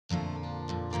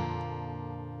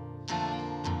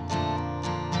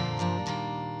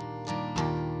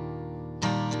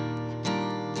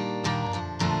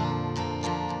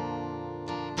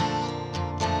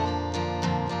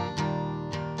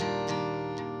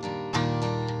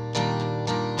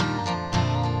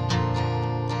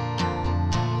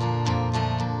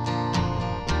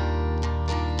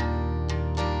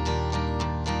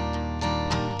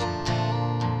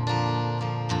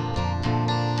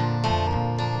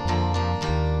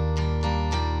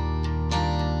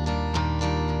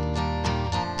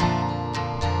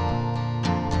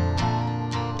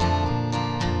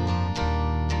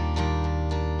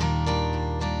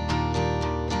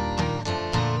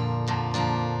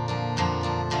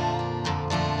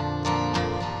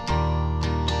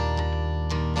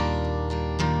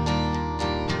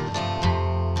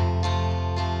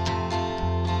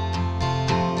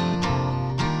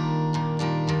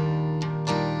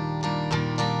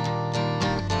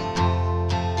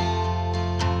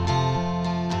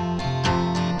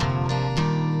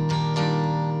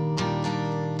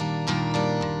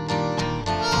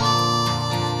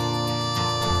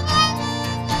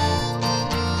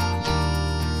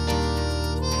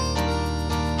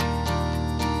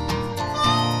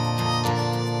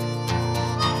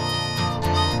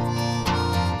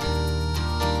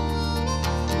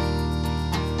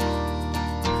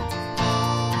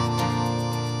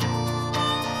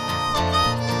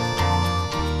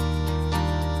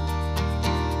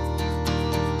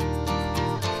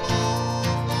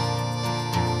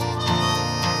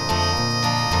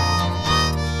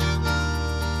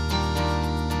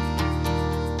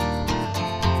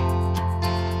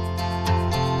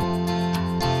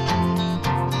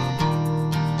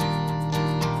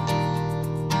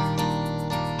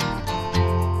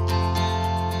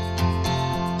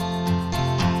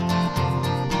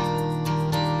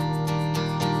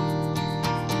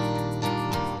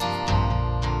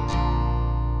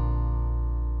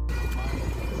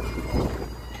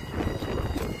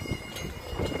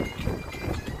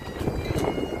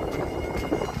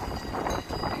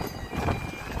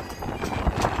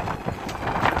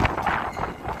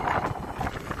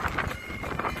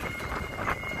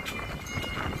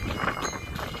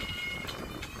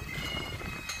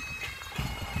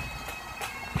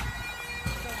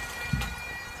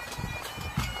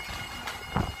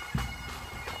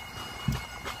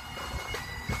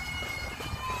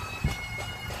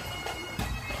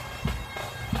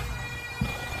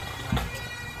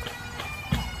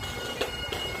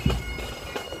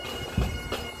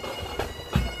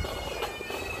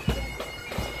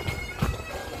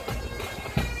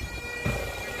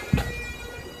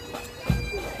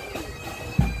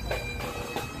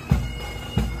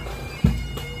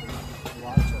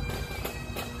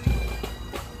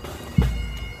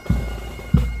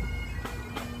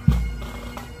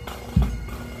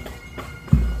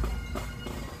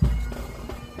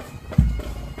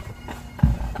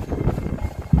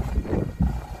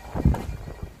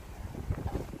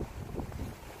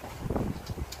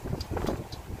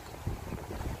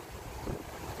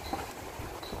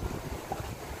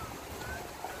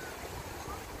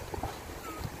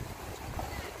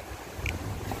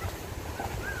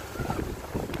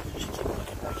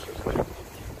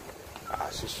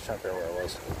100% there where I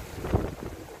was.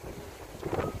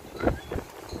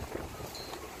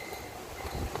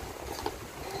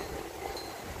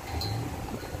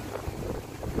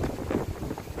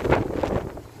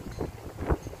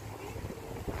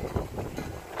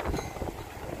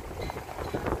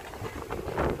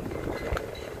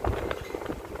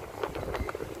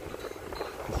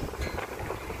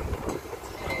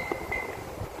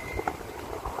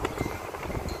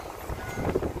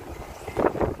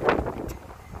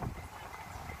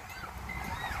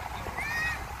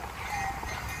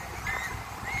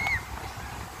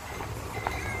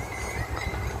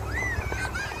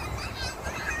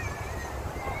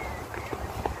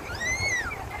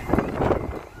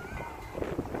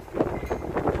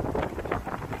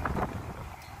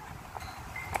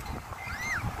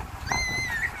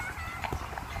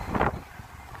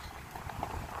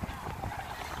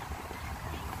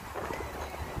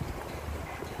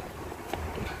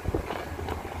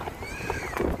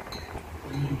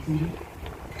 On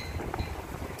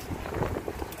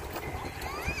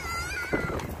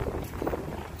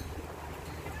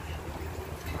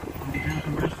behalf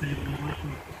of Resthaven, I'd like to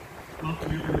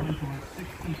welcome everyone to our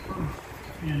 61st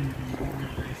annual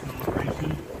Memorial Day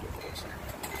celebration.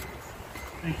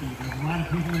 Thank you. There's a lot of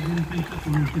people that didn't think this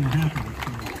one was going to happen.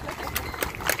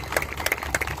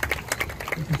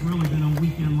 So this has really been a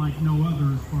weekend like no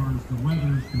other as far as the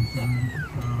weather is concerned.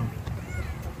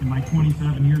 In my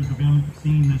 27 years of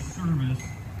seeing this service,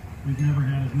 we've never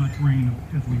had as much rain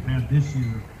as we've had this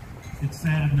year. It's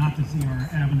sad not to see our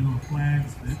avenue of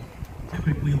flags that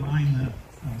typically line the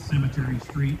cemetery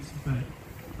streets, but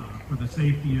for the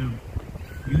safety of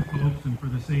you folks and for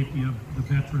the safety of the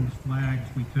veterans' flags,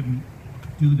 we couldn't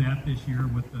do that this year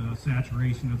with the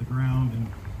saturation of the ground, and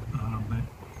but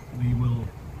we will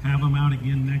have them out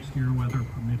again next year, weather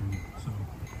permitting. So.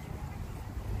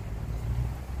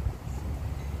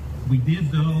 We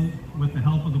did, though, with the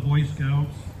help of the Boy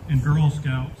Scouts and Girl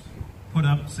Scouts, put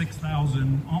up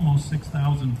 6,000, almost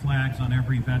 6,000 flags on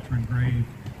every veteran grave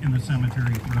in the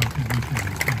cemetery throughout the weekend.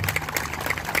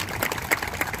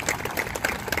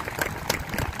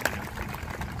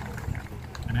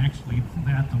 And actually,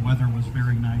 the weather was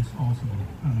very nice also.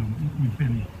 We've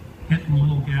been hitting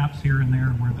little gaps here and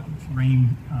there where the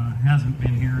rain hasn't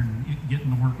been here and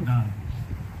getting the work done.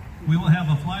 We will have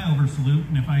a flyover salute,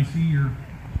 and if I see your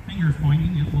fingers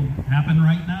pointing, it will happen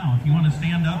right now. If you want to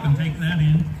stand up and take that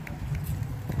in.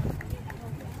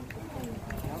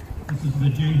 This is the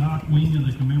Jayhawk Wing of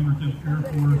the Commemorative Air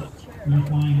Force. We're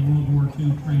flying World War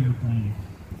II trainer plane.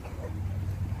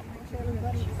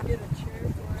 Everybody get a chair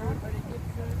for everybody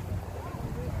gets it.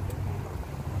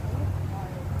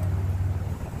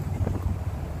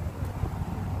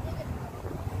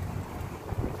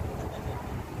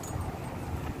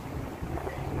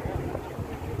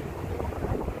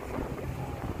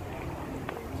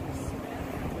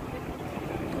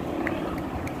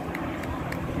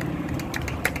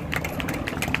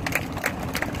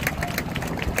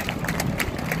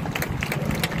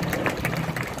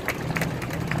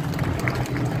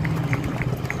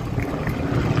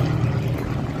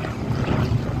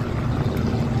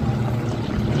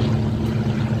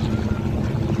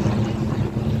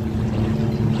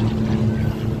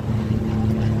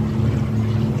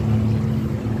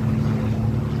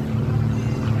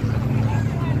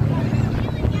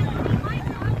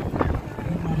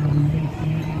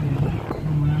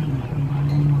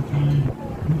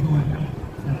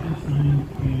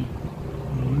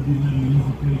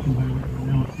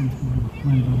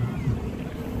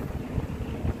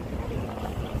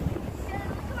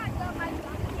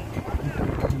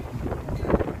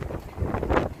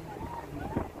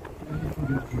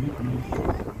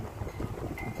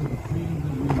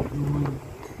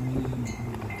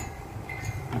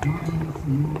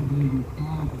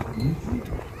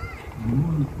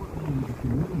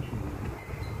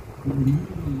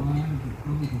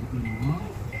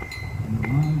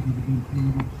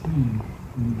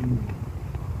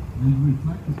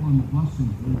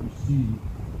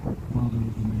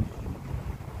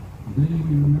 Today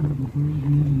we remember the brave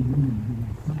men and women who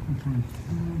have sacrificed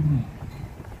so much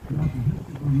throughout the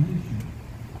history of our nation.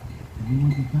 And we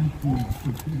want to thank you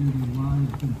for giving their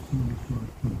lives in service to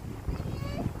our country.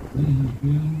 They have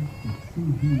been the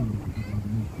true heroes of our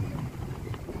nation.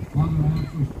 Father, I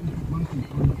ask for special blessings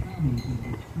on the families that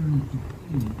have experienced the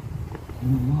pain and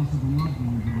the loss of a loved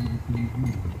one in all the things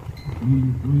we do. May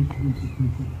your grace be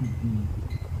sufficient for them.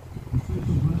 A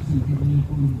special blessing today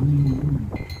upon the men and women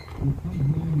who come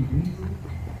home with injury,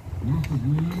 loss of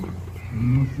limbs, and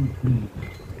emotional pain.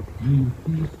 May your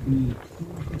peace be a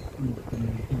source of strength in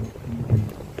their hearts and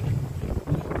minds.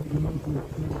 Thank you for those who have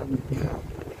served in the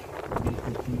past.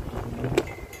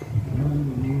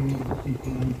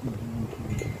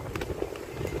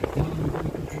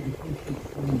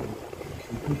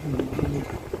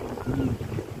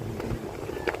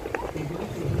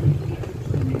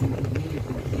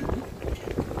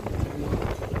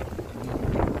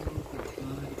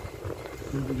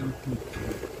 If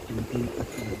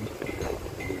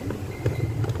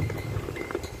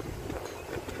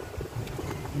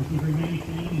you remain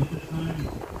standing at this time,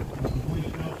 the Boy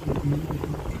Scouts and community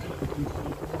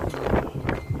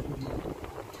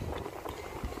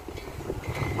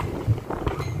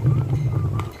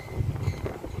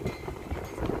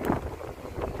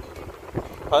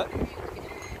What?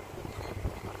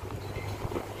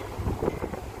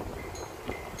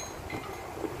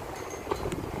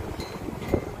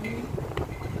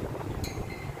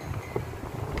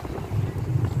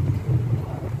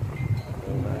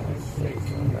 United States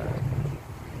of America,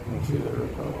 and to the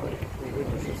republic for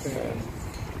which it stands,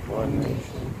 one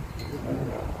nation, under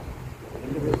God,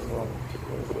 indivisible,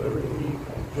 with liberty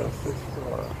and justice for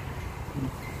all.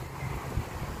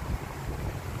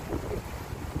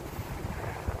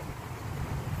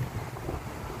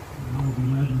 Now will be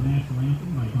led in the national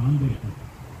anthem by Don Baker.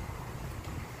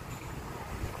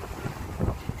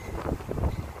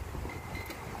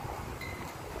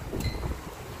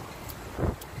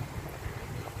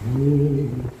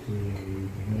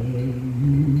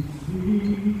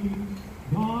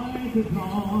 The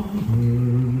dawn's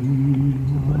early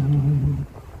light,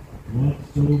 what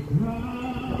so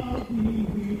proudly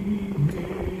we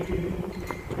hailed,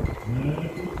 that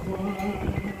the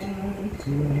twilight's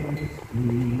last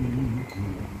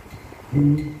gleaming, who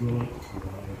brought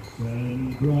stripes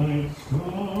and bright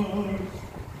stars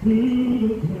to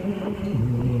the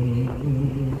perilous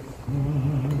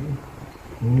sky.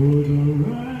 O'er the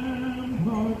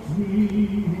ramparts we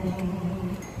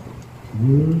watched,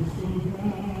 were so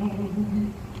gallantly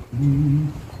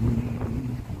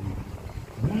streaming,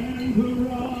 and the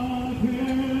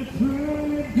rocket's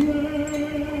red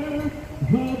glare,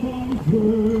 the bombs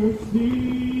bursting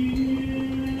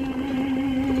in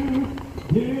air,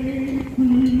 gave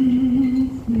proof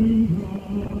through the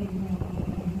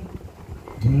night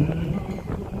that our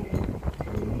flag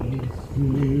was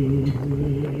still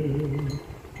there.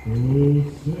 Oh,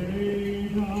 say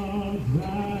does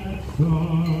that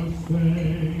star-spangled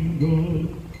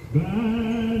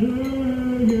banner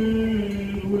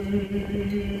yet wave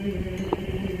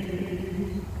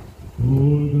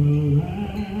for the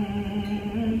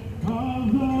land of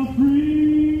the free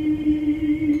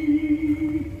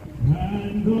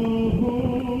and the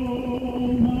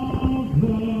home of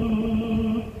the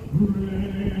brave?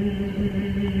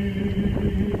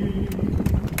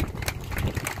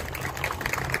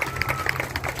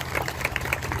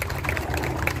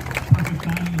 Perfect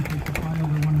timing to take the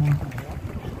flyover one more time.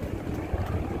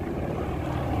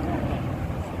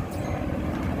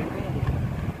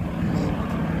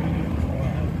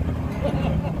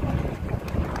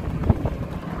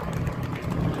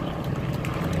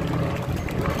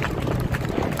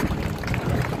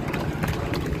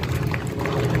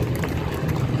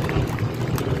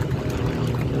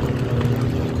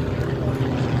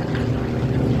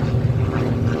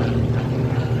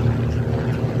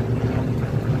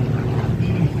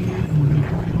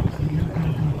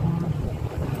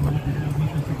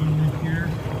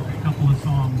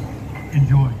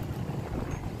 Enjoy.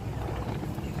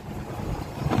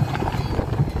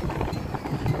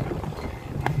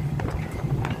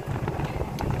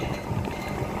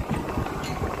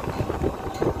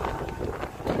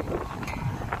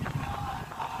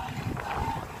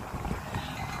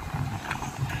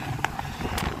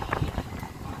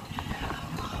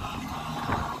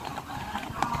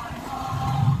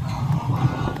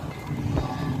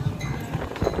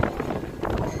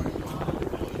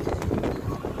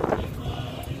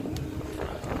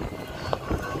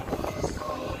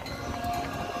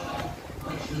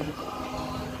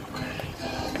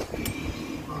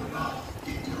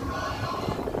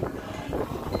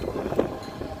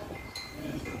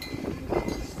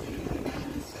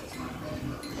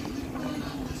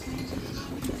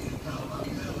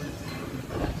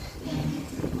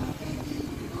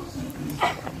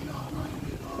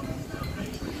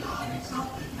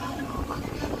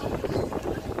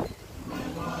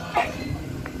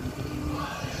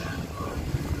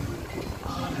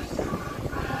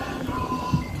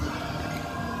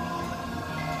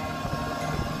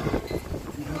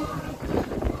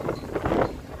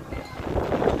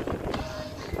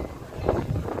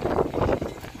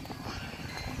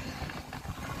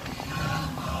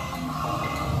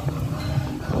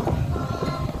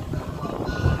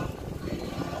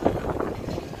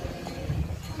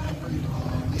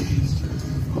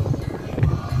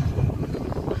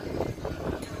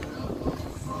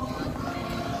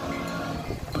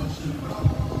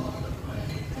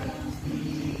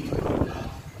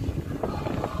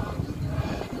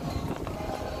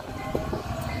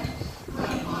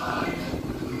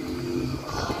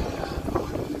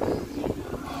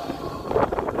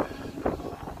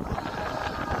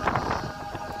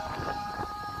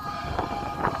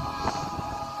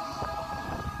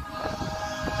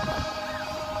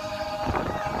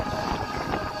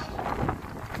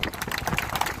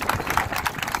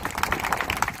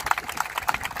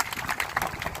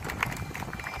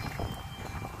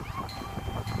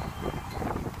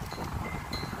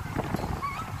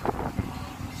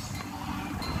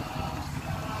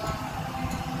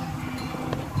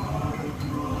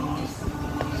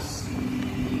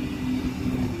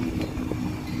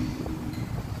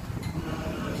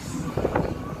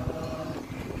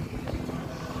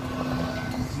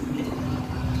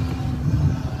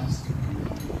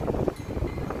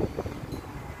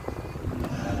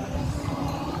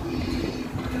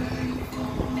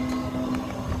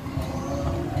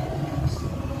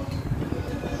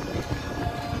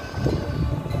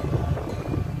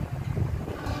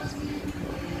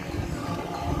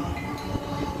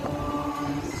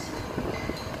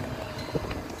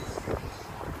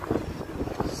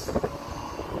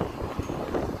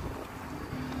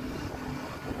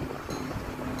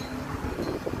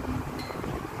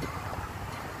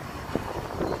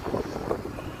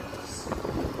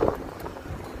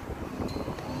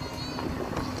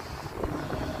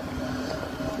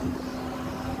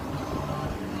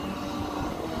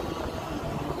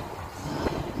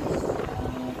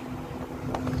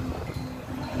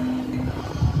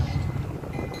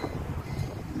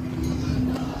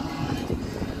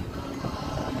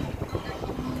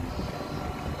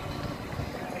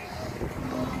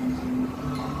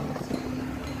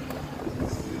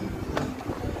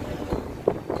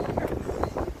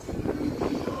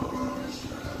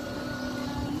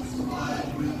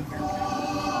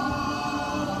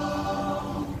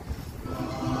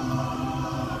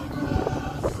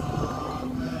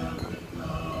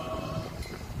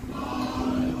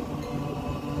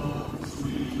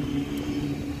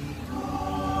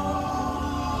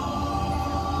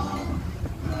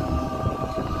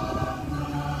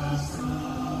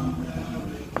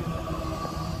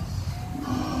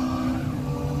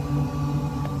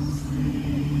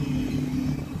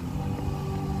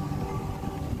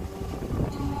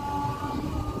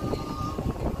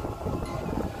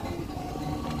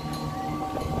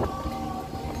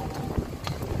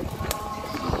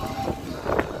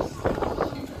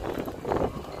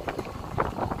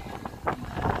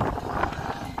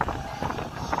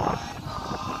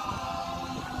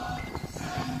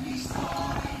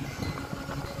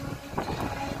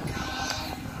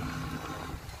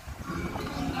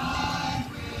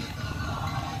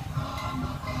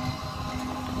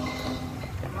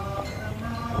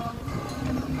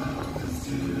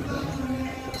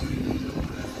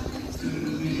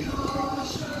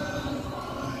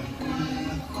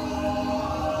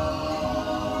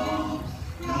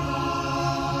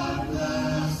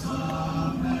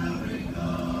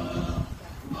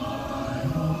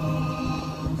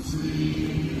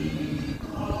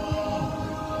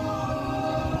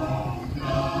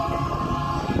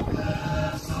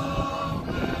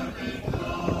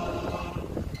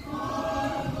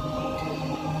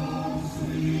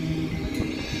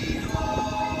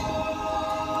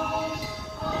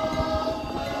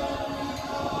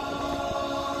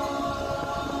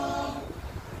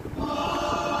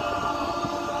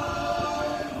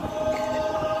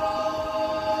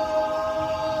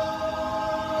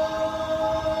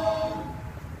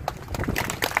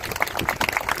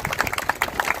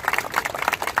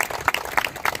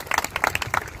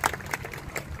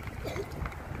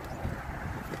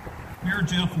 Mayor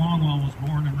Jeff Longwell was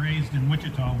born and raised in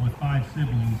Wichita with 5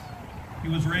 siblings. He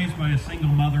was raised by a single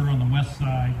mother on the west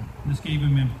side. This gave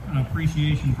him an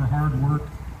appreciation for hard work,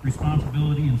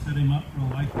 responsibility, and set him up for a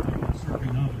lifetime of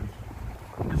serving others.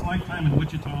 His lifetime in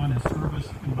Wichita and his service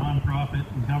in nonprofit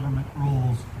and government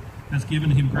roles has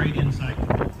given him great insight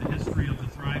into the history of the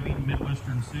thriving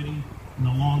Midwestern city and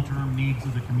the long-term needs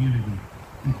of the community,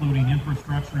 including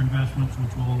infrastructure investments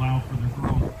which will allow for the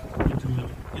growth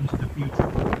into the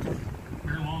future.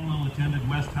 Mayor Longwell attended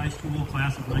West High School,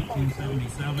 class of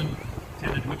 1977,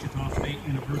 attended Wichita State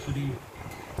University.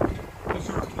 He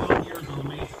served 12 years on the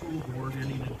May School Board,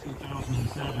 ending in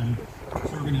 2007,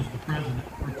 serving as the president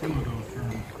for 2 of those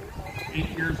terms.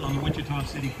 8 years on the Wichita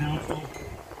City Council,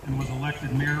 and was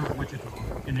elected mayor of Wichita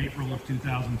in April of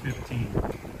 2015.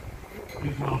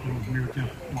 Please welcome Mayor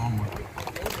Jeff Longwell.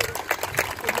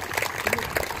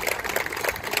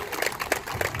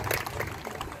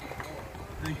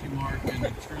 Thank you, Mark, and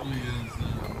it truly is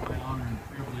my honor and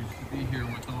privilege to be here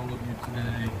with all of you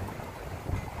today.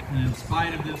 And in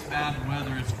spite of this bad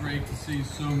weather, it's great to see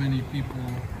so many people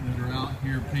that are out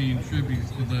here paying tribute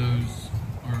to those,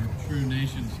 our true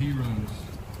nation's heroes.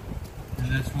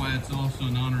 And that's why it's also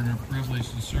an honor and a privilege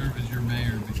to serve as your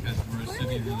mayor, because we're a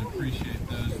city that appreciates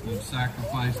those that have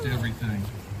sacrificed everything.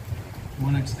 I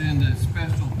want to extend a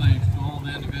special thanks to all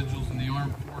the individuals in the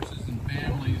armed forces and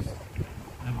families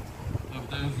of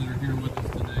those that are here with us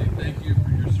today. Thank you for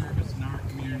your service in our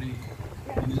community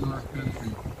and in our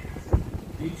country.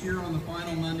 Each year on the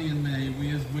final Monday in May, we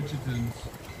as Wichitans,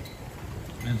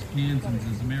 as Kansans,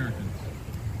 as Americans,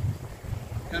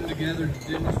 come together to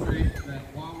demonstrate that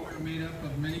while we're made up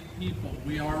of many people,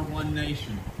 we are one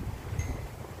nation.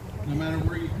 No matter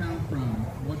where you come from,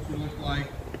 what you look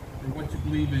like, or what you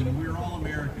believe in, we're all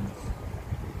Americans.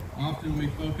 Often we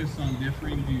focus on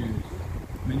differing views.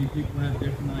 Many people have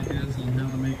different ideas on how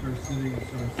to make our cities,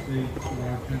 our states, or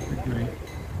our country great.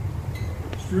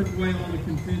 Strip away all the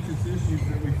contentious issues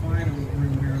that we fight over,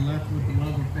 and we are left with the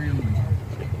love of family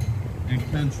and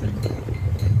country.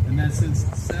 And that since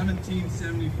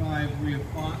 1775 we have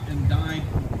fought and died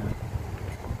for.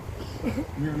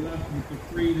 We are left with the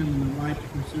freedom and the right to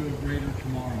pursue a greater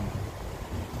tomorrow.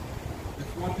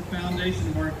 It's what the foundation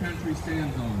of our country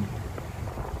stands on.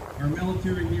 Our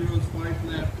military heroes fight for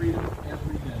that freedom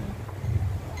every day.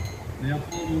 They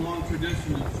uphold a long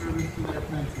tradition of service to their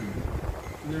country,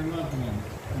 to their loved ones,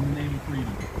 in the name of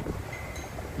freedom.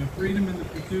 But freedom in the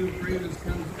pursuit of greatness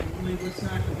comes only with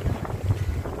sacrifice.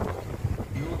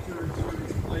 Military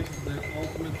service places that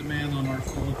ultimate demand on our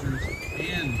soldiers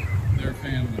and their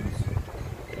families.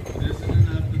 It isn't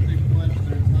enough that they pledge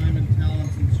their time and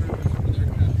talents in service for their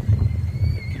country.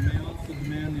 They may also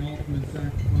demand the ultimate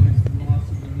sacrifice, the loss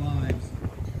of their lives,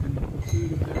 in the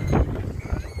pursuit of their dreams.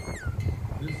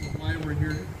 This is why we're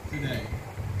here today.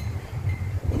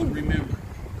 To remember,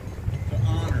 to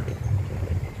honor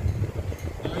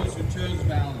those who chose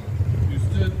valor, who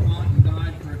stood, fought, and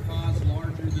died for a cause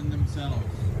larger than themselves.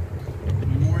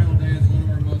 Memorial Day is one of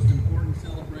our most important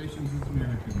celebrations as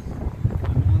Americans.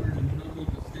 I'm honored and humbled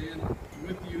to stand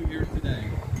with you here today.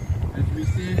 As we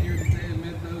stand here today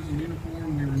amid those in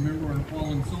uniform, we remember our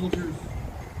fallen soldiers.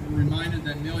 We're reminded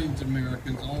that millions of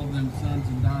Americans, all of them sons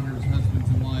and daughters, husbands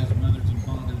and wives, mothers and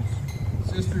fathers,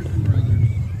 sisters and brothers,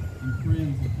 and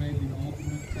friends have paid the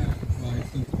ultimate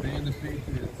sacrifice since a band of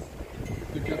patriots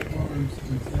took up arms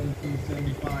in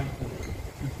 1775 to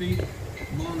defeat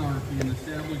monarchy and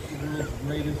establish the world's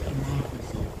greatest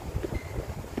democracy.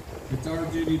 It's our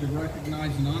duty to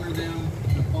recognize and honor them,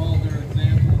 to follow their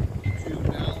example, to choose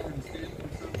valor and stand for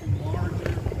something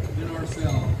larger than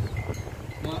ourselves.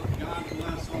 God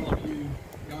bless all of you.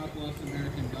 God bless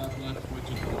America. God bless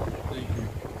Wichita. Thank you.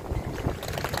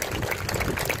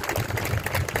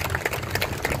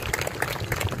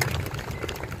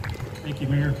 Thank you,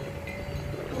 Mayor.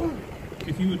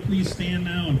 If you would please stand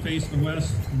now and face the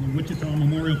west on the Wichita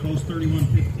Memorial Post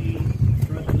 3115,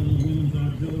 President of the Women's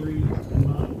Auxiliary,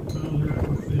 and Founder Air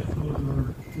Force Base Coast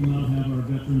Guard, will now have our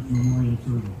Veterans Memorial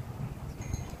Service.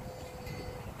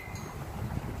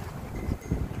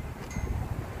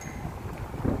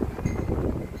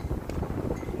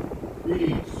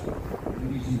 Greetings,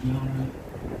 ladies and gentlemen,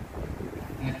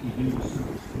 active duty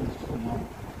service personnel,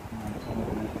 and our fellow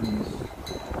veterans.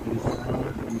 It is an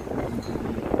honor to be present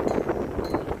today.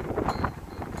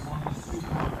 As long as two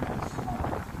comrades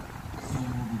survive, so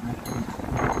will the Veterans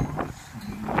Air Force of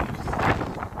the United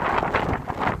States.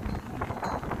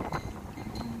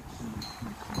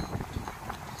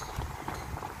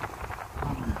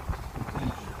 Comrades,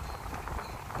 attention.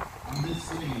 On this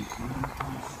day, forever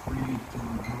consecrated to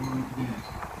our heroic dead,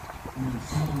 we are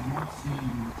assembled once again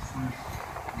to express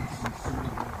our sincere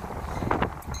reverence.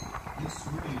 This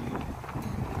grave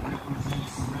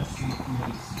represents the resting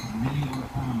place of many of our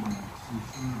comrades who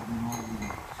served in all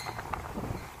wars.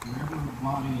 Wherever the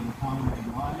body of a comrade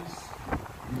lies,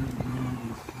 there the ground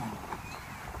is hallowed.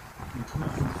 Their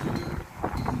presence here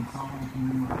is in solemn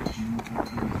commemoration of our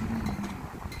days of memory,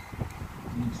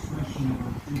 an expression of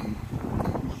our tribute to their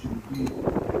appreciative people,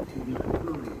 to their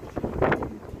courage, and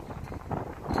integrity.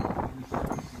 Their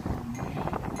services on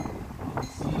land, on the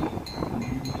sea, and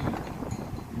in the air,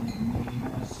 and have made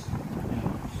us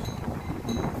forever.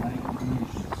 And the flag of the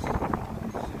nation still flies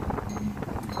on the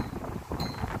field.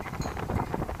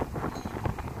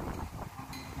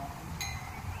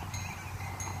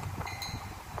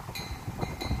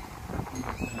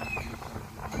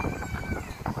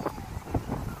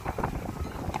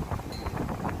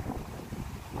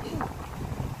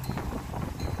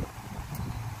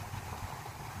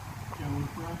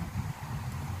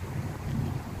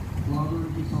 Father,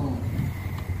 resolved.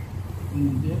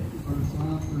 In the depth of our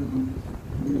silent reverence,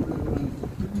 we realize the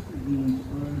truth of the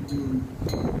inspired words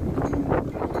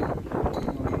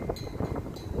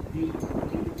He that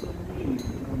believeth in me,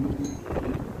 shall he be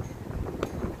saved,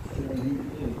 shall he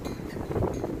live.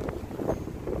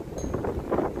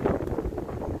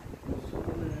 This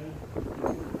comrade,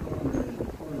 comrade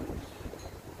departs.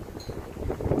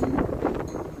 We are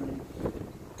our ranks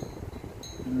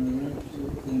and our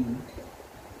absolute sinner.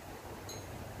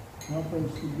 Help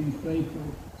us to be faithful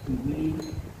to Thee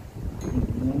and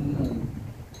to one another.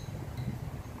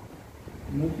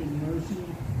 Look in mercy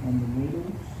on the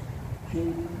widows,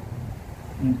 children,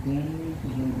 and families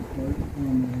of our departed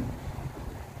comrades.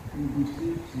 We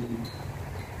beseech Thee,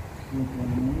 with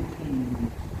Thine own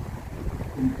tenderness,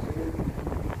 console and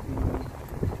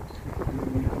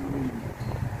comfort your creator.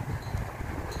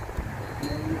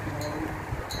 Holy God,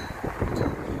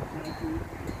 give us a country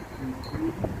with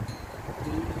freedom,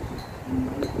 peace, and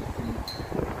righteousness.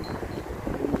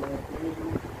 May our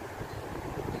favor,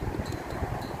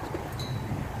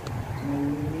 may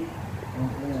we meet our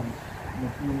God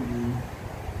before Thee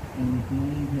and the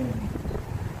throne of heaven.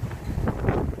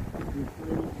 We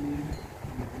praise Thee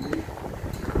with great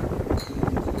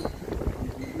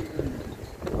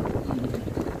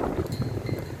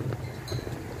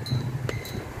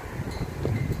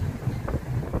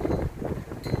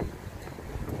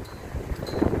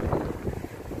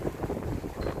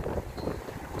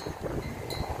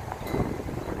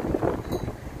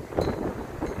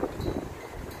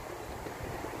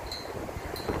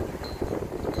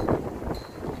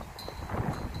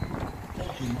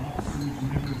Attention, officers,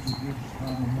 members of Wichita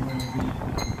Memorial Air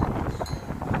Force,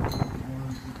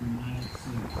 of the United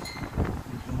States.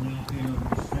 We shall now pay our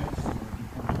respects to our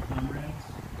departed comrades.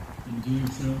 In doing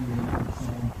so, we offer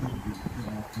solemn tribute to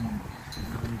all comrades,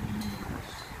 wherever they may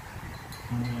rest.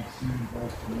 Comrades, stand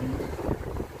across the room.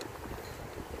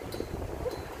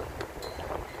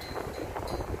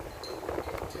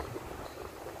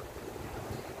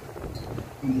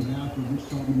 On behalf of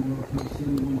Resthaven Memorial Post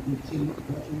 3115,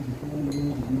 veterans of foreign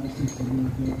wars of United States of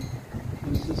America,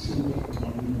 Estes City,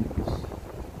 Bobby Memphis.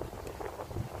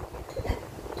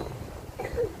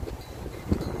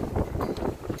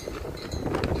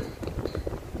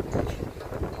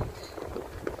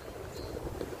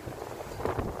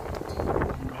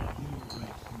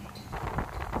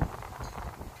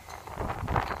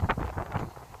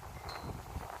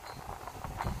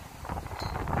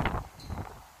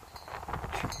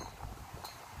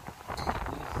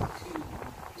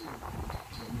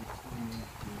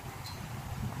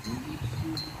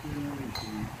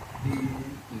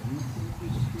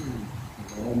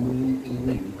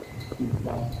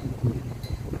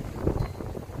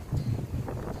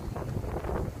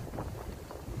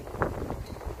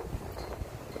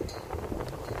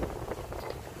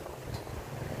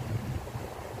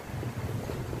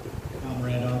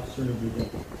 Comrade officer of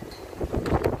the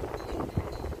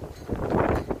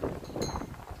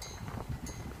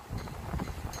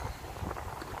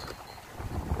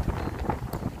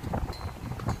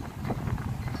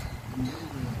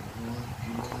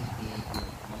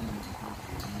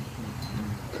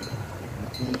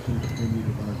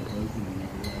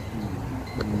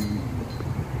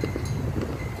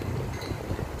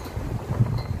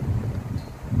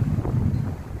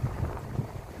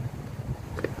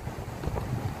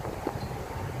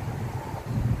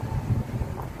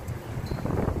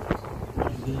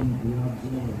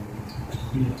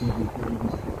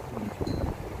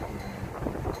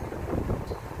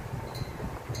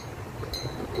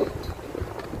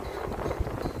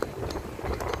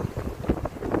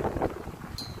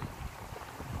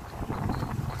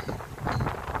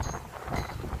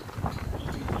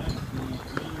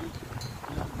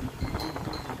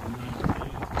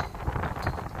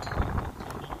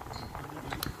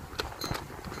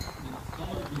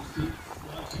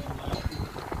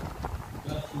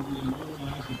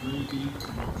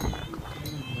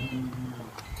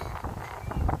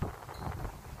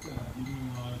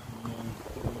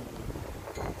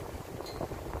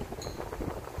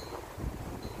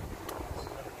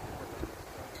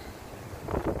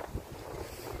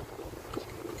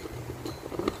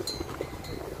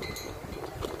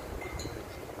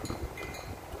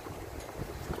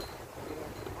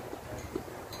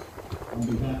On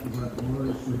behalf of our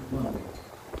glorious republic,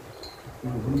 for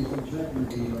whose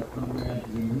integrity our comrades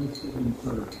enlisted and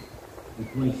served, we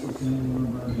place this emblem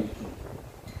of our nation.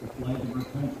 The flag of our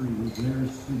country was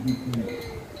theirs to defend.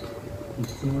 The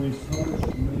stories colors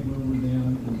should wave over them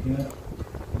in death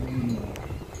and in life,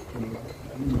 for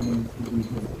everyone to be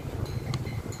heard.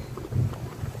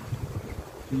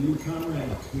 To you,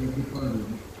 comrades who have departed,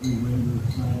 we render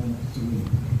silent salute.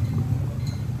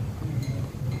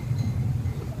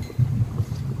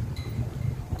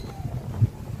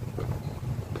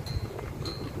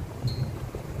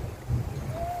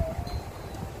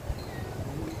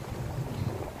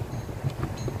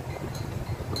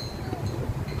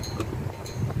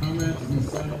 Comrades in the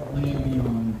silent land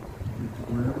beyond,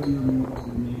 wherever your mortal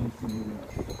remains in the rest.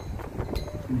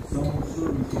 Through solemn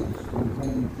services, we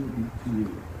hold in tribute to you.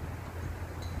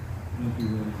 Thank you,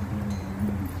 ladies and gentlemen. You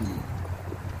may be seated.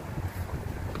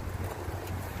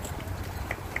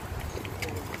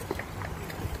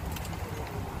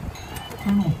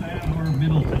 Colonel Thad R.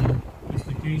 Middleton is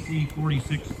the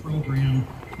KC-46 Program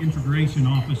Integration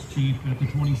Office Chief at the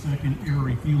 22nd Air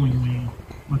Refueling Wing,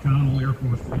 McConnell Air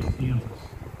Force Base, Kansas.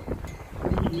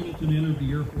 Colonel Middleton entered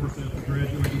the Air Force after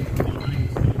graduating from the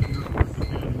United States Air Force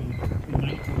Academy in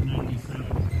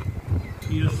 1997.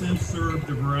 He has since served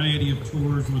a variety of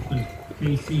tours with the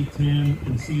KC-10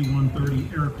 and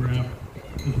C-130 aircraft,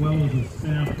 as well as a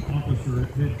staff officer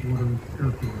at Headquarters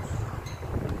Air Force.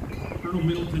 Colonel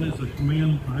Middleton is a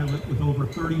command pilot with over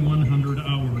 3,100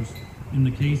 hours in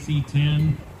the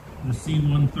KC-10, the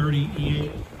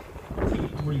C-130E8,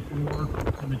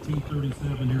 T-44, and the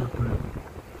T-37 aircraft.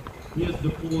 He has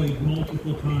deployed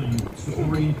multiple times,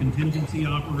 supporting contingency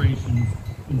operations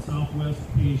in Southwest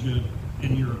Asia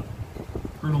and Europe.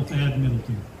 Colonel Thad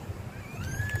Middleton.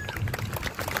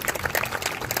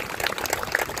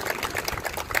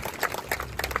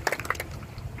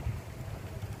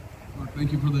 Mark,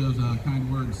 thank you for those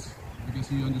kind words. I guess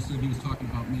he understood he was talking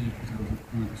about me because I was a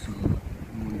point, so I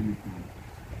wanted to uniform.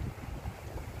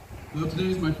 Though today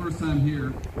is my first time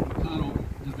here, McConnell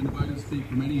has been invited to speak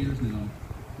for many years now,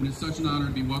 and it's such an honor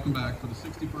to be welcomed back for the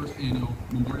 61st Annual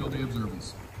Memorial Day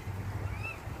Observance.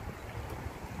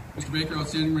 Mr. Baker,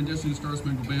 outstanding rendition of Star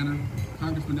Spangled Banner.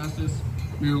 Congressman Estes,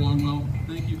 Mayor Longwell,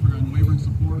 thank you for your unwavering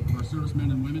support of our servicemen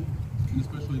and women, and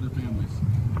especially their families.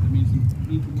 It means the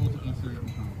world to us here at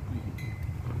McConnell. Thank you.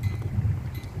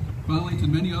 Finally, to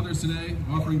many others today,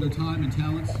 offering their time and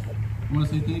talents, I want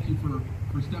to say thank you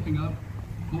for stepping up,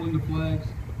 holding the flags,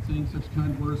 saying such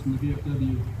kind words from the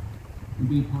VFW, and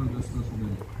being part of this special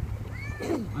day.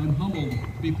 I am humbled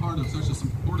to be part of such a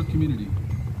supportive community,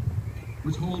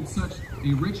 which holds such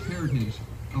a rich heritage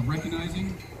of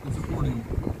recognizing and supporting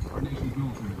our nation's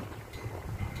military.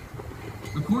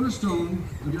 A cornerstone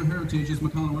of your heritage is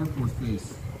McConnell Air Force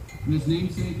Base, and its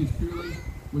namesake is purely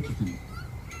Wichita.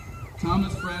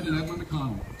 Thomas, Fred, and Edwin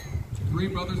McConnell, three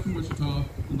brothers from Wichita,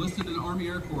 enlisted in the Army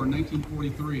Air Corps in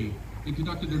 1943 and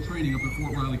conducted their training up at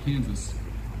Fort Riley, Kansas.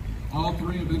 All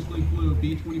three eventually flew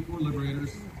B-24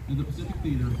 Liberators in the Pacific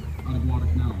Theater out of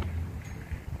Guadalcanal.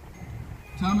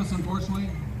 Thomas, unfortunately,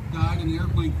 died in an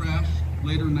airplane crash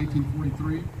later in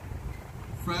 1943.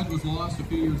 Fred was lost a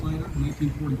few years later, in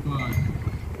 1945,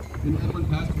 and Edwin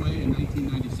passed away in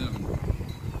 1997.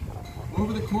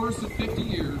 Over the course of 50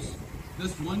 years,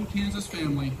 this one Kansas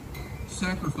family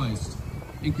sacrificed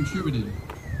and contributed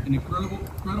an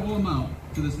incredible amount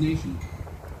to this nation.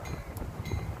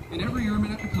 And every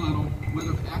airman at McConnell,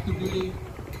 whether active duty,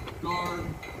 Guard,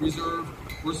 Reserve,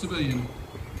 or civilian,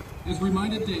 is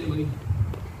reminded daily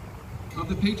of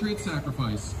the Patriot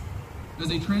sacrifice as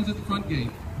they transit the front gate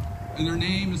and their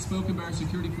name is spoken by our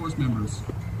security force members,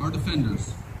 our defenders,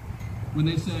 when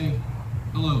they say,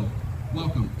 "Hello,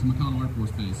 welcome to McConnell Air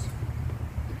Force Base."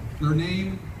 Their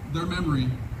name, their memory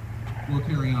will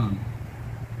carry on.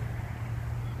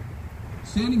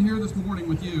 Standing here this morning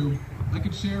with you, I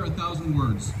could share 1,000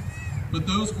 words, but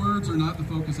those words are not the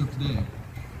focus of today.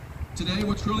 Today,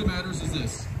 what truly matters is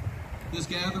this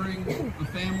gathering of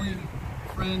family,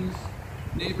 friends,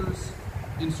 neighbors,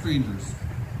 and strangers,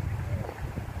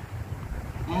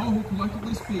 all who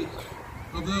collectively speak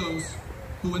of those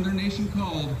who, when their nation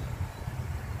called,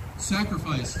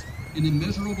 sacrificed an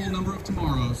immeasurable number of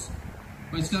tomorrows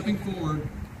by stepping forward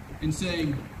and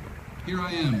saying, "Here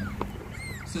I am,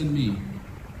 send me."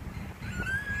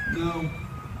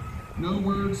 No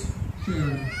words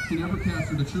shared can ever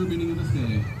capture the true meaning of this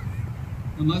day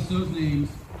unless those words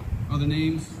are the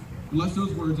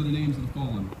names of the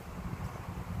fallen.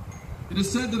 It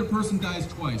is said that a person dies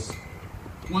twice,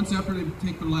 once after they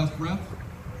take their last breath,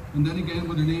 and then again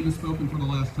when their name is spoken for the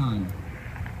last time.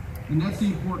 And that's the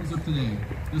importance of today,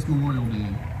 this Memorial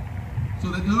Day, so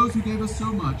that those who gave us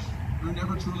so much are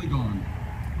never truly gone.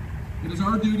 It is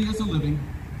our duty as the living,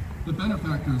 the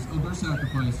benefactors of their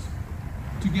sacrifice,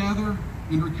 to gather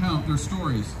and recount their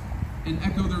stories and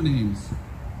echo their names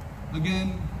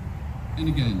again and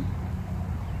again.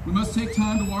 We must take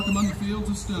time to walk among the fields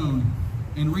of stone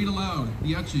and read aloud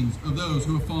the etchings of those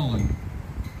who have fallen,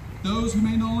 those who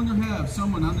may no longer have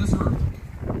someone on this earth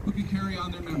who can carry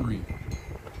on their memory.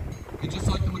 And just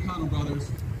like the McConnell brothers,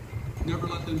 never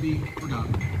let them be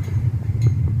forgotten.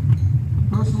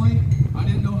 Personally, I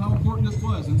didn't know how important this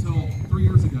was until 3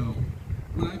 years ago,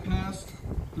 when I passed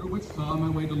through Wichita on my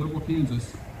way to Liberal,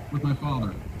 Kansas with my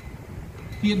father.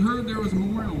 He had heard there was a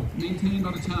memorial maintained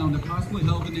by the town that possibly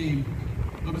held the name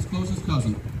of his closest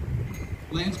cousin,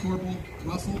 Lance Corporal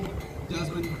Russell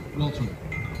Desmond Welchel,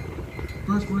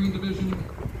 1st Marine Division,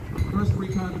 1st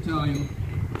Recon Battalion,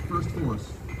 1st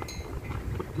Force.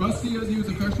 Rusty, as he was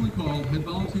affectionately called, had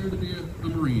volunteered to be a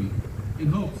Marine in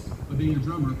hopes of being a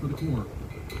drummer for the Corps.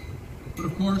 But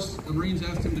of course, the Marines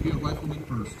asked him to be a rifleman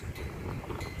first.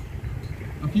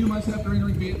 A few months after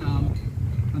entering Vietnam,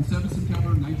 on 7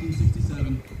 September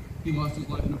 1967, he lost his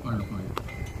life in a firefight.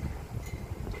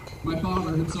 My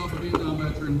father, himself a Vietnam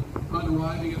veteran, upon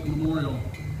arriving at the memorial,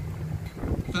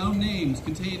 found names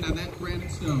contained on that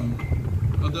granite stone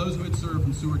of those who had served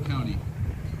from Seward County.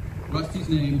 Rusty's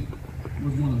name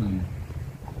was one of them.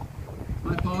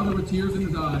 My father, with tears in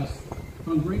his eyes,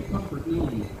 found great comfort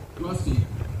knowing Rusty,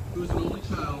 who was an only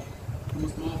child from a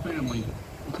small family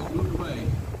which had moved away,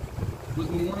 was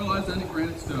memorialized on a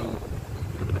granite stone.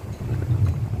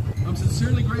 I'm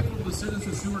sincerely grateful to the citizens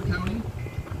of Seward County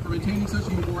for maintaining such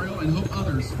a memorial and hope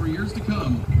others, for years to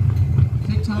come,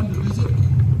 take time to visit,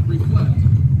 reflect,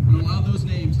 and allow those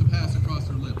names to pass across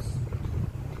their lips.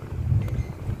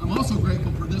 I'm also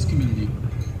grateful for this community,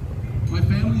 my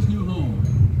family's new home.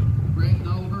 Grant and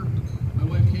Oliver, my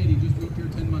wife Katie, just moved here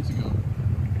 10 months ago.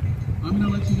 I'm going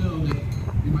to let you know that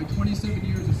in my 27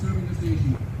 years of serving this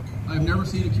nation, I've never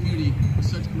seen a community with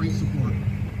such great support.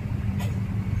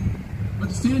 But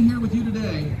to stand here with you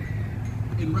today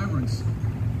in reverence,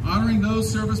 honoring those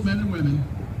servicemen and women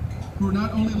who are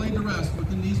not only laid to rest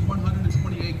within these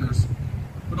 120 acres,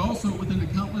 but also within a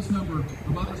countless number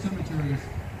of other cemeteries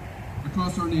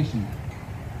across our nation.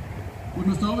 We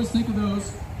must always think of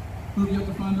those who have yet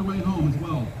to find their way home as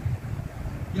well,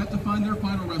 yet to find their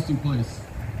final resting place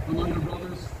among their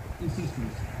brothers and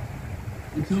sisters.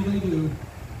 Until they do,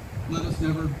 let us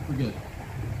never forget.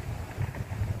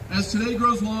 As today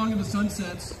grows long and the sun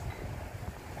sets,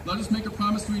 let us make a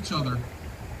promise to each other,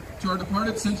 to our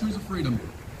departed centuries of freedom,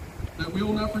 that we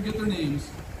will not forget their names,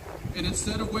 and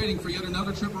instead of waiting for yet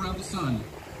another trip around the sun,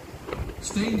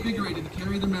 stay invigorated to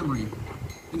carry their memory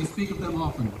and to speak of them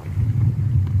often.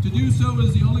 To do so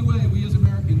is the only way we as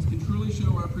Americans can truly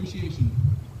show our appreciation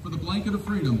for the blanket of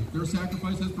freedom their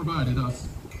sacrifice has provided us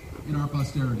and our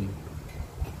posterity.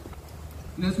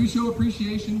 And as we show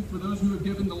appreciation for those who have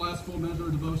given the last full measure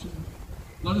of devotion,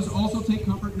 let us also take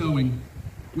comfort knowing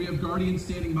we have guardians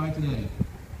standing by today,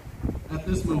 at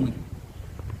this moment,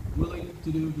 willing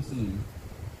to do the same.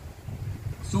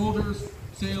 Soldiers,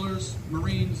 sailors,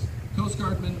 Marines, Coast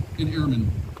Guardmen, and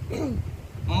airmen,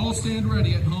 all stand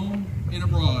ready at home and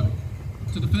abroad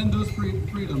to defend those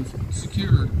freedoms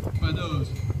secured by those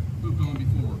who've gone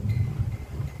before.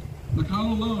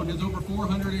 McConnell alone has over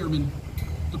 400 airmen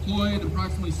deployed in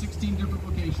approximately 16 different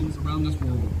locations around this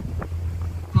world,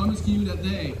 promising you that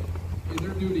they, in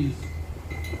their duties,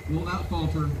 will not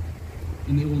falter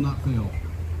and they will not fail.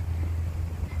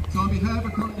 So on behalf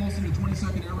of Colonel Olson, the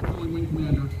 22nd Air Refueling Wing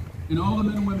Commander, and all the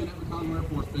men and women at McConnell Air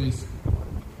Force Base,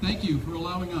 thank you for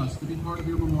allowing us to be part of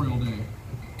your Memorial Day.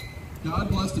 God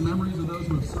bless the memories of those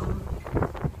who have served,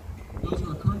 those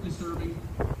who are currently serving,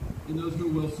 and those who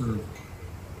will serve.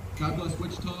 God bless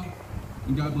Wichita,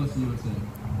 and God bless the USA.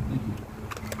 Thank you.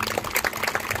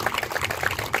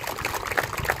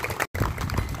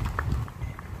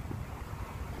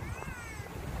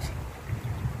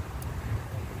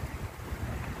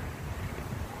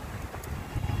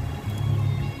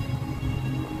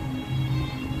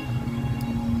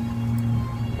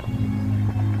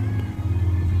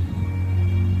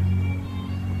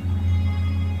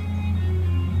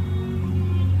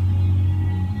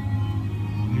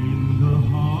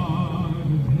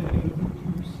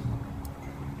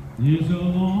 Is a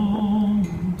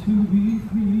longing to be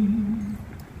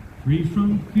free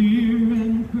from fear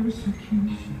and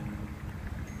persecution,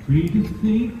 free to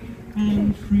think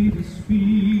and free to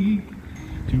speak.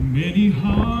 Too many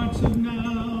hearts have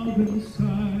now been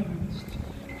silenced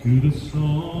to the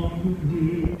song of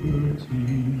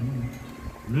liberty.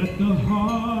 Let the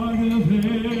heart of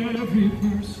every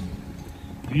person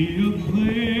be a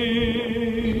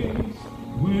place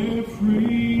where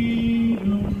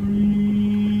freedom reigns.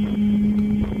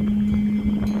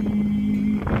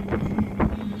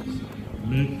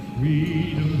 Let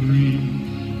freedom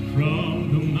ring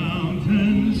from the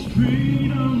mountains,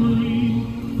 freedom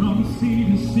ring from sea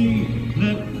to sea.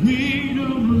 Let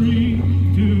freedom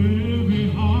ring to every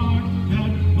heart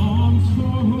that longs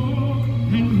for hope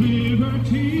and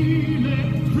liberty.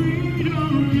 Let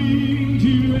freedom ring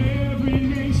to every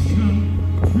nation,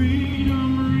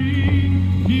 freedom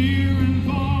ring near and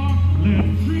far. Let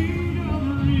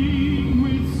freedom ring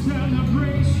with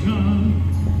celebration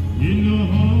in the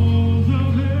halls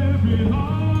of every heart.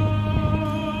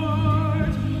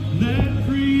 Let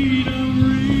freedom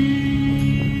ring.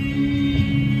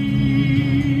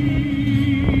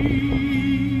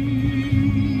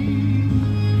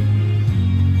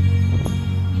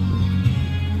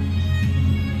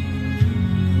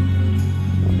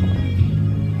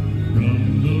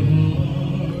 From the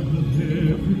heart of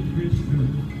every prisoner,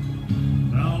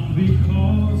 bound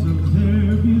because of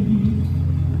their belief.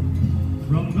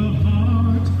 From the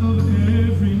heart of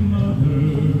every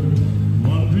mother,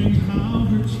 wondering how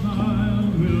her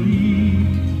child will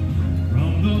eat.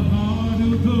 From the heart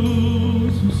of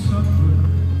those who suffer,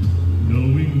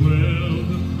 knowing well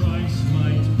the price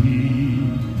might be,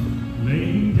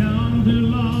 laying down their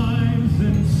lives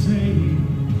and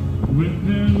saying with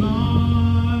their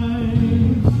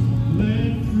lives,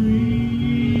 let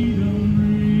freedom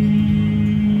ring.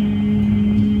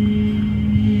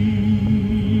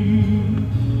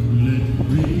 Let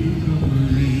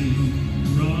freedom ring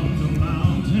from the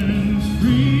mountains,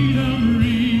 freedom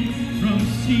ring from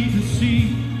sea to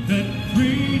sea. Let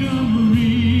freedom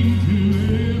ring to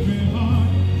every heart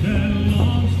that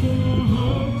longs for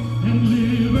hope and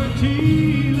liberty.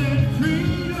 Let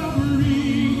freedom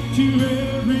ring to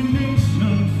every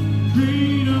nation,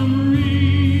 freedom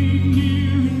ring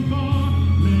near and far.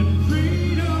 Let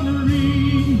freedom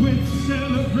ring with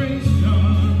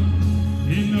celebration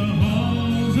in the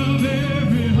halls of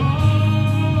every heart.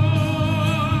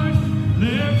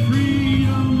 Let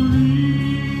freedom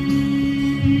ring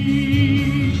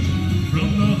from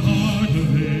the heart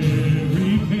of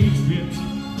every patriot.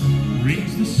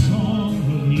 Rings the song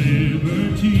of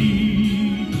liberty.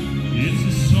 It's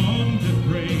a song that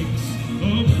breaks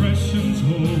oppression's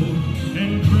hold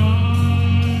and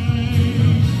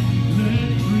cries, let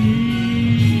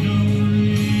freedom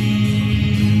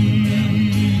ring.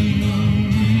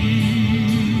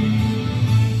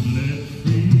 Let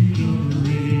freedom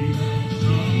ring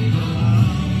from the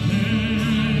mountains,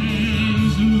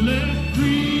 and let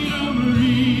freedom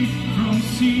ring from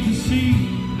sea to sea.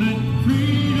 Let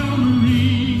freedom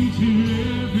ring to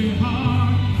every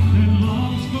heart that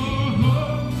longs for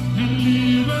hope and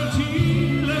liberty.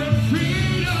 Let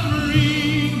freedom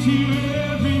ring to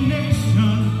every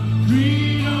nation,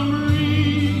 freedom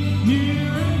ring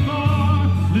near and far.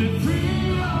 Let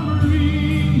freedom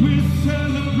ring with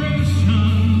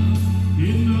celebration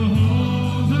in the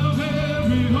halls of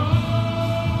every heart.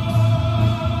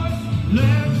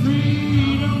 Let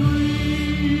freedom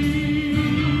ring.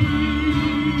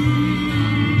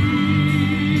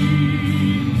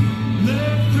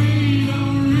 Let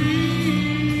freedom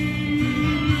ring.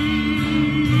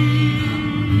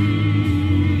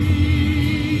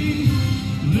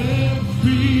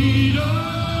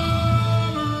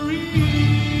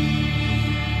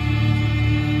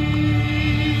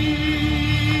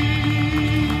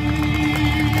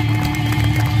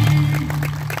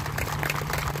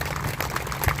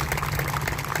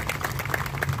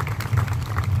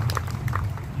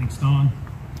 Thanks, Don.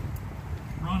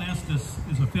 Ron Estes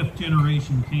is a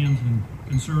fifth-generation Kansan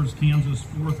and serves Kansas'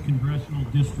 4th Congressional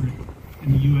District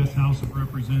in the U.S. House of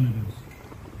Representatives.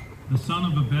 The son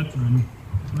of a veteran,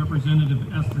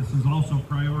 Representative Estes has also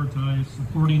prioritized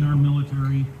supporting our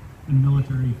military and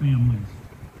military families,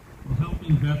 while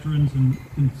helping veterans and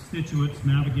constituents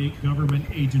navigate government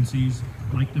agencies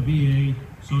like the VA,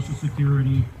 Social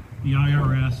Security, the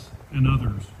IRS, and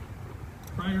others.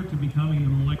 Prior to becoming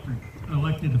an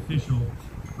elected official,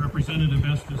 Representative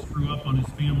Estes grew up on his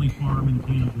family farm in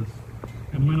Kansas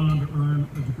and went on to earn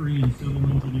a degree in civil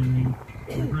engineering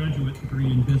and a graduate degree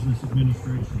in business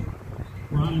administration.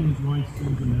 Ron and his wife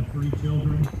Susan have 3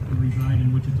 children and reside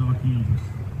in Wichita, Kansas.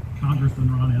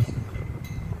 Congressman Ron Estes.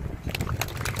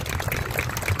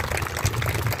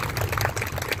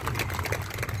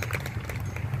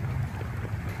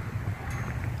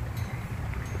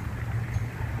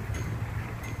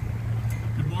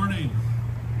 Good morning.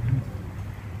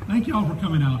 Thank you all for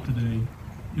coming out today.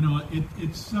 You know,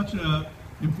 it's such an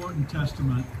important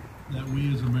testament that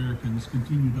we as Americans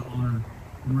continue to honor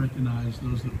and recognize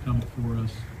those that have come before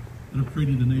us, that have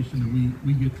created the nation that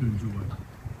we get to enjoy.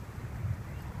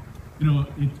 You know,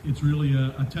 it's really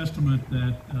a testament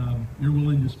that you're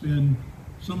willing to spend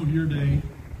some of your day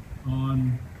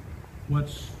on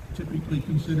what's typically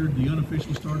considered the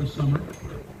unofficial start of summer,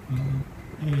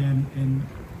 and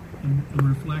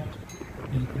reflect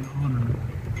and honor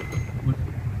what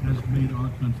has made our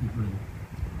country great.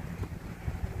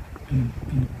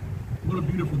 And what a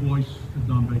beautiful voice that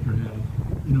Don Baker has.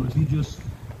 You know, as he just,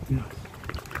 yes.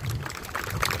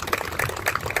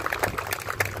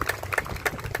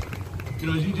 You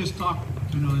know, as you just talk,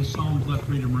 you know, his songs Let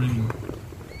Freedom Ring,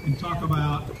 and talk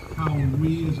about how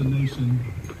we as a nation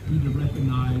need to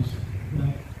recognize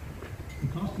that the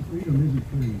cost of freedom isn't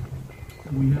free.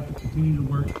 We have to continue to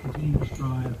work, continue to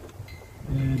strive,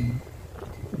 and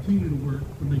continue to work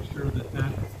to make sure that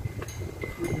that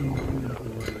freedom that we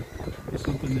enjoy is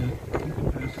something that we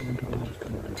can pass on to the next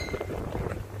generation.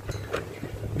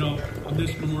 You know, on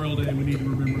this Memorial Day, we need to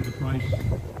remember the price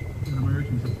that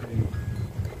Americans have paid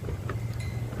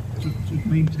to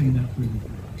maintain that freedom.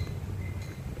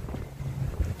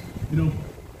 You know,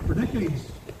 for decades,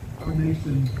 our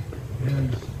nation has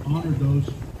honored those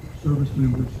service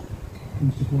members who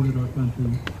supported our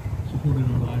country, supported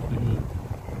our livelihood.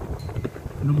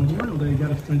 You know, Memorial Day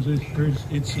got its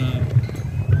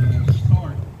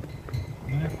start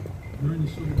back during the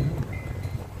Civil War,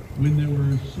 when there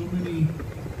were so many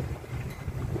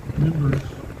members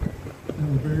that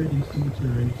were buried in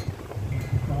cemeteries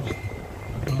across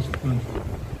the country,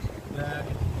 that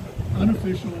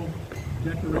unofficial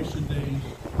Decoration Days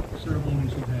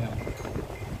ceremonies have had.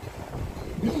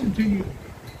 This continued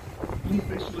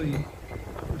unofficially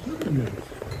for several years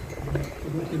to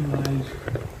recognize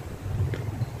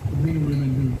the men and women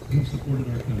who supported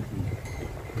our country.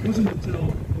 It wasn't until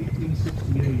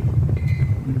 1868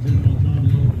 when General John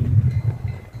Logan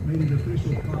made an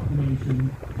official proclamation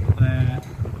that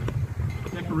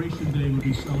Decoration Day would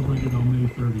be celebrated on May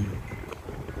 30th.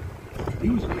 He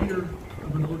was a leader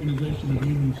of an organization of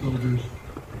Union soldiers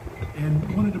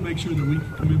and wanted to make sure that we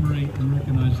could commemorate and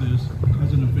recognize this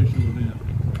as an official event.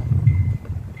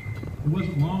 It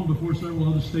wasn't long before several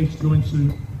other states joined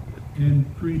suit and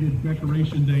created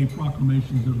Decoration Day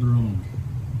proclamations of their own.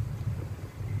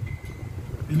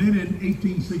 And then in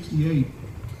 1868,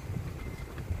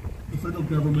 the federal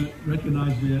government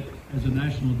recognized it as a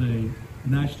national day,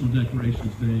 National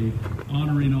Decorations Day,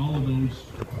 honoring all of those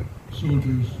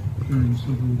soldiers during the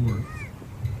Civil War.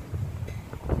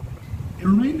 It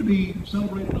remained to be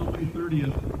celebrated on May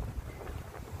 30th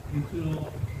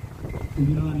until the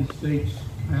United States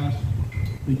passed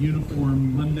the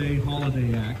Uniform Monday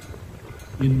Holiday Act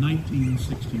in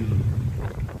 1968.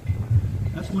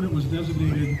 That's when it was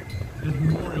designated as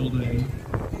Memorial Day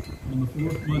on the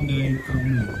 4th Monday of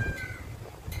May.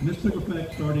 And this took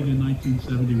effect starting in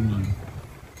 1971.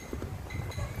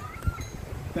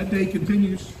 That day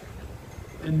continues,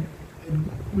 and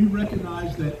we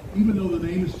recognize that even though the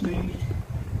name has changed,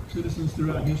 citizens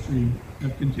throughout history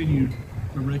have continued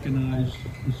to recognize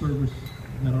the service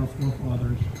that our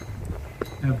forefathers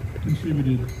have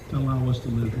contributed to allow us to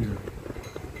live here.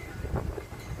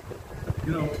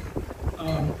 You know,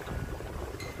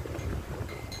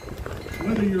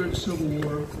 whether you're in Civil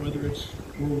War, whether it's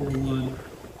World War I,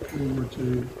 World War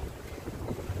II,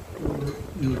 or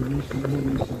the recent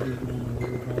Vietnam, or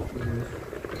about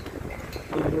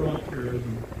the war on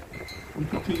terrorism, we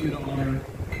continue to honor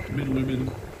men and women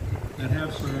that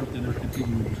have served and are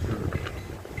continuing to serve.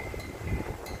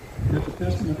 And it's a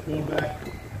testament going back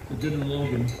to General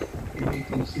Logan in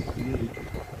 1868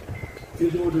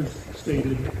 his orders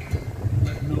stated,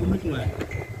 let no neglect,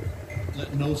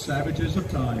 let no savages of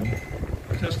time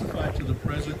testify to the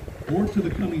present or to the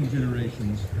coming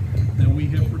generations that we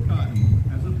have forgotten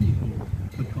as a people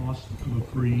the cost of a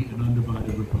free and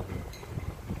undivided republic.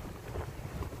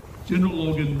 General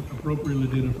Logan appropriately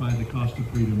identified the cost of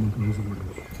freedom with those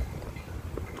orders.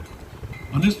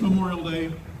 On this Memorial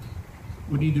Day,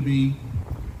 we need to be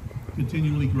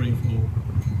continually grateful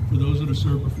for those that have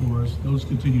served before us, those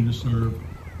continue to serve,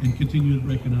 and continue to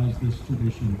recognize this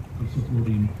tradition of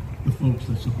supporting the folks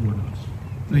that support us.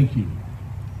 Thank you.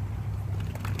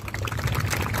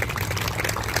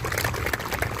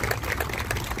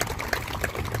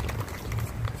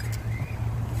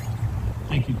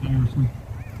 Thank you, Congressman.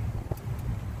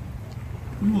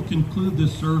 We will conclude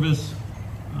this service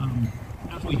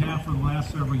as we have for the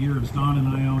last several years. Don and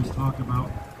I always talk about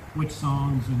which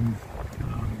songs and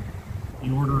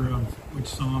the order of which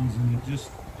songs, and it just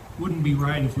wouldn't be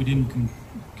right if we didn't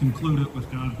conclude it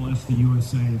with God Bless the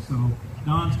USA. So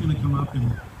Don's going to come up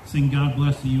and sing God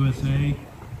Bless the USA.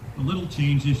 A little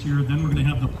change this year. Then we're going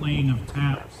to have the playing of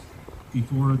taps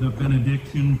before the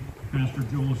benediction. Pastor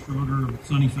Joel Schroeder of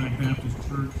Sunnyside Baptist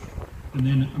Church, and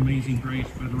then Amazing Grace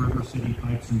by the River City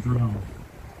Pipes and Drums.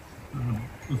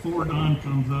 Before Don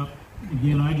comes up,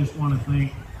 again, I just want to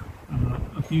thank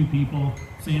a few people.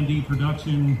 Sam D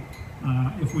Production,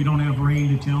 if we don't have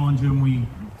rain to challenge them, we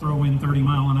throw in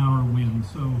 30-mile-an-hour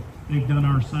winds. So they've done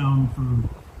our sound for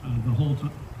the whole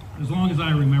time, as long as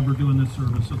I remember doing this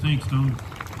service. So thanks, Don.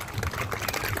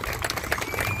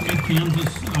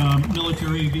 Kansas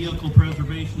Military Vehicle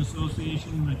Preservation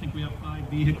Association. I think we have 5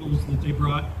 vehicles that they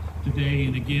brought today,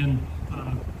 and again,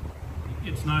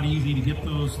 it's not easy to get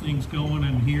those things going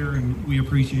and here, and we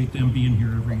appreciate them being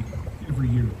here every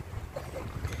year.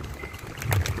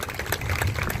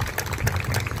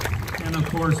 And of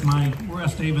course, my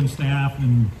Resthaven staff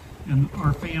and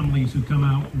our families who come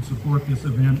out and support this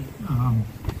event,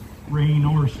 rain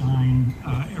or shine,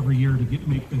 every year to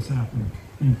make this happen.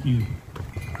 Thank you.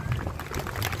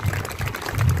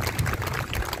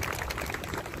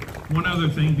 One other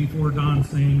thing before Don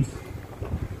sings,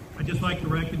 I'd just like to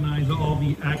recognize all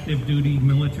the active duty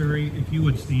military. If you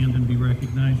would stand and be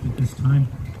recognized at this time.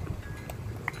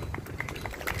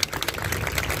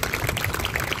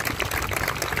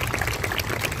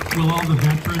 Will all the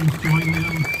veterans join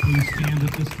them? Please stand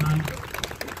at this time.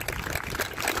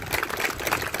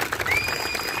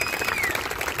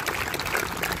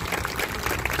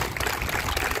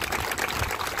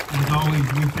 As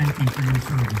always, we thank you for your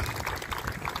service.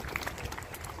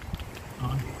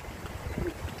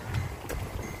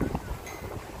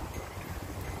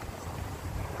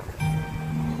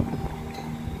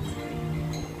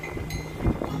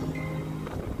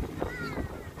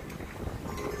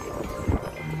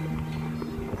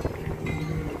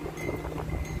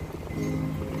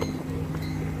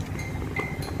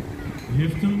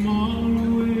 If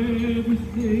tomorrow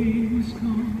everything was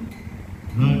gone,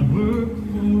 I'd worked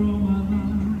for all my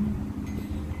life,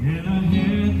 and I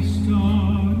had to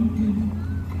start again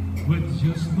with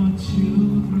just my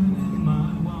children and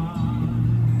my wife.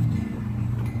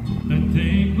 I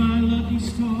thank my lucky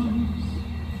stars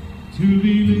to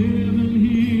be living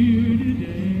here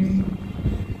today,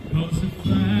 'cause the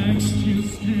flag still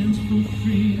stands for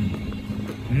freedom,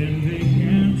 and they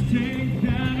can't take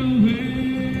that away.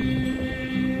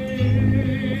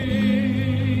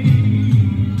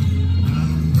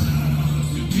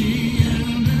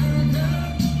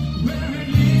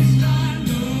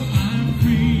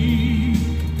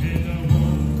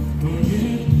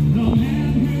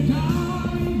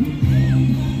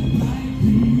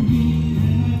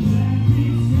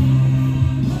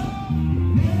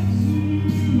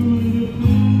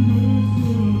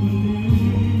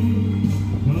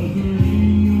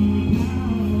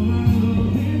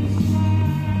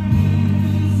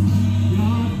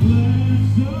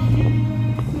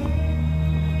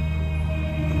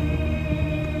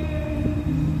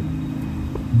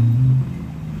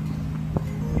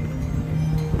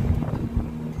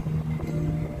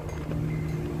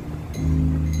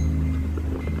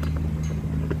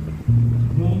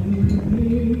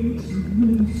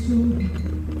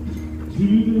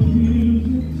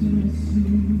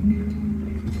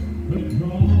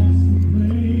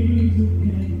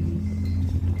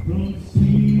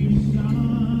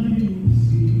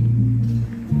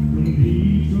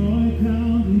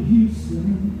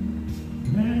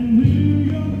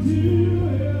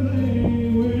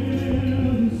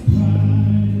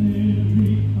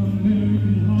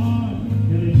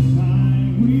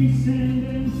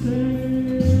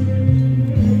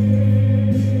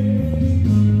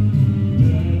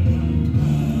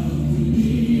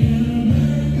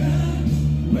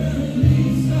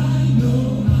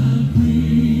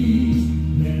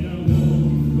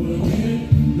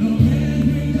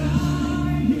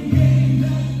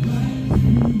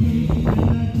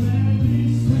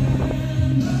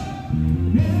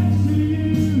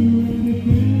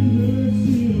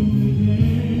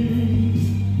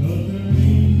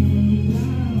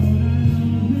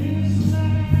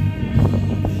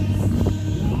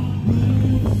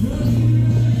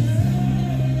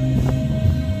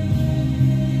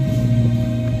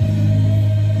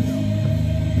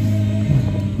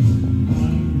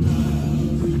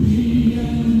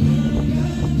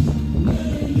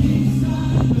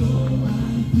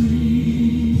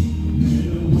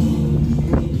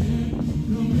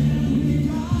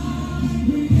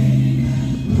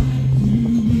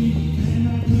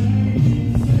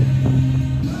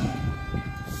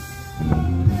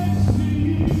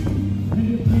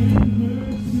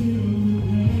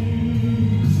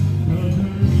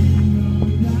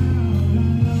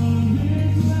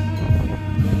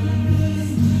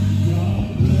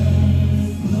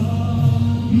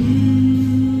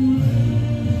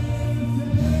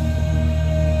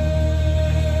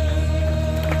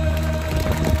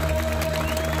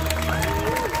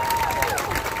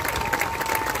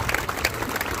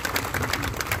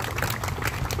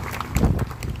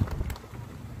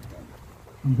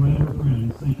 I'm glad we're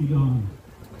friends. Thank you, Don.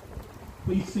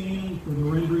 Please stand for the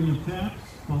rendering of taps,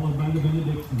 followed by the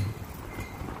benediction.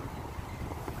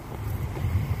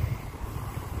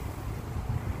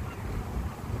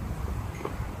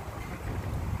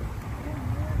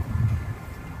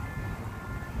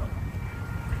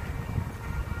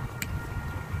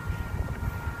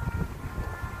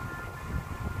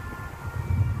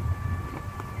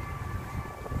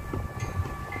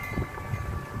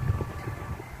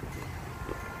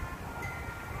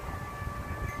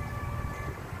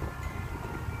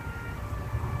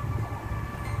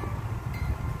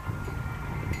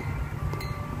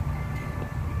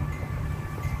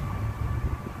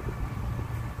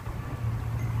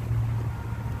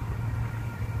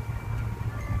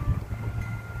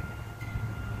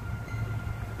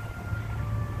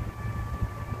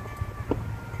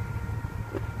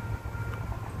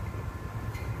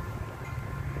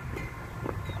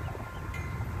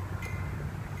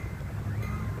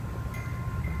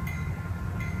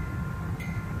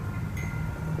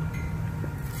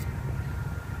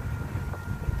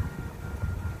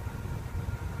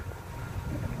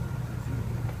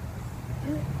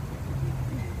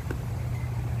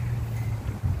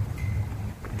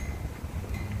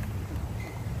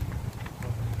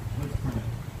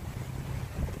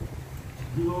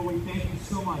 Lord, we thank you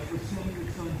so much for sending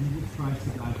your Son, Jesus Christ, to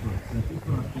die for us. Thank you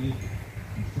for our faith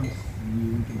and trust in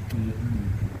you and faith in you.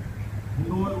 And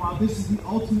Lord, while this is the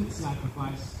ultimate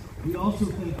sacrifice, we also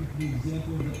thank you for the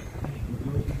example that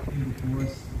those who came before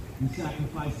us and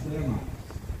sacrificed their lives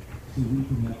so we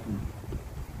can have freedom.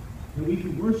 That we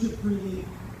can worship freely,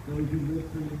 that we can live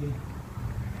freely.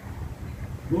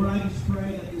 Lord, I just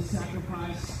pray that this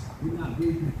sacrifice would not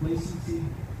breed complacency,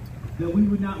 that we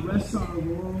would not rest on our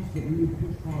laurels, but we would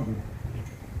push harder.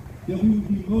 That we would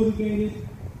be motivated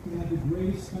to have the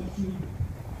greatest country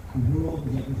the world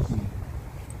has ever seen.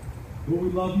 Lord, we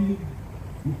love you.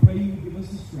 We pray you would give us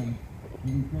the strength,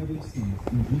 and we pray these things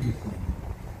in Jesus' name.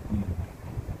 Amen.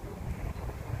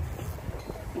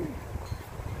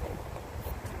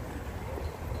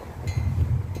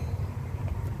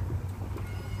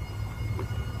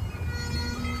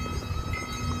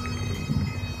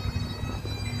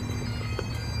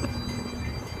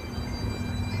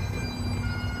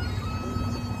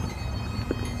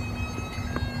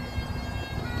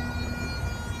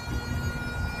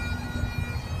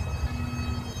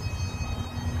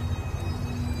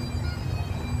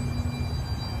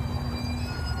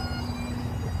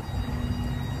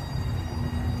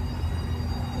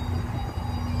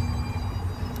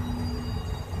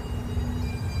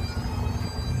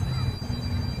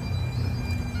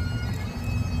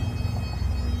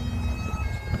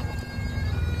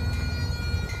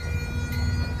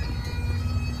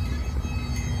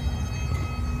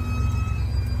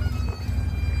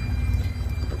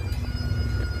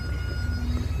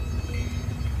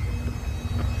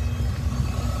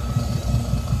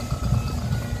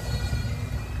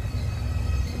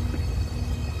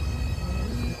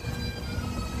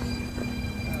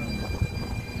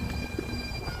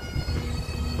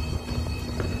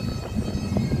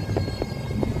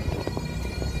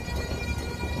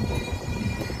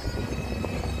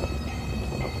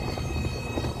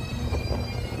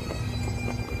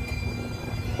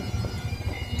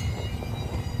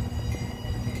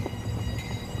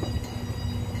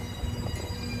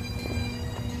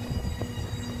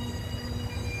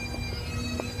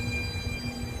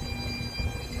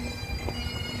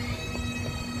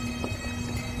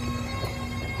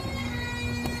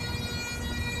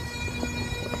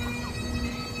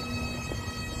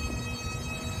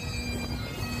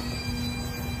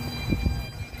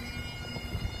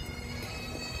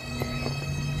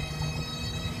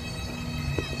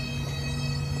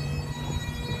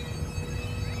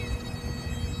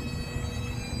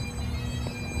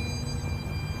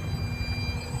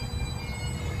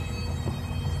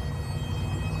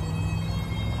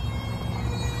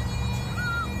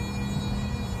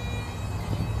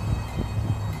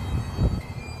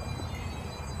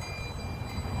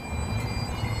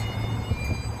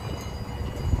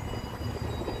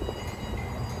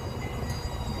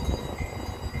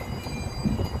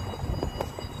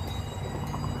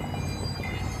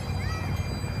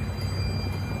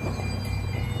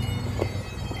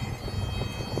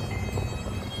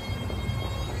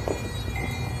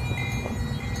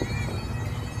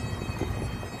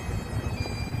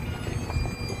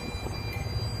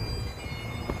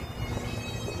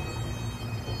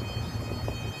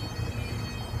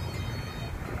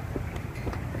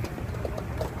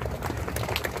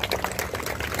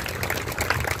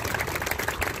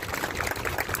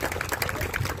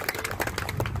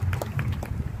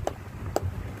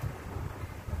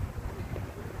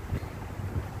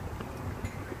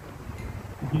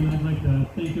 Again, I'd like to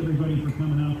thank everybody for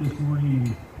coming out this morning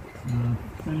and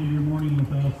spending your morning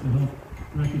with us to help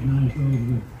recognize those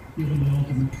that have given the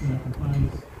ultimate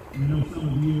sacrifice. And I know some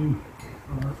of you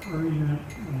are in that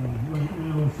right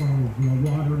now as far as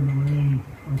water and the rain.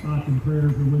 Our thoughts and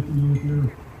prayers are with you if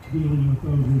you're dealing with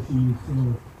those issues. So,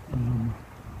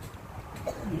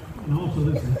 and also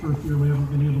this is the first year we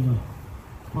haven't been able to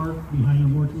park behind the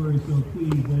mortuary, so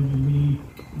please, as you leave,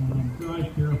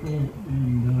 drive careful,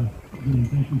 and again,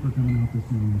 thank you for coming out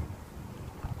this morning.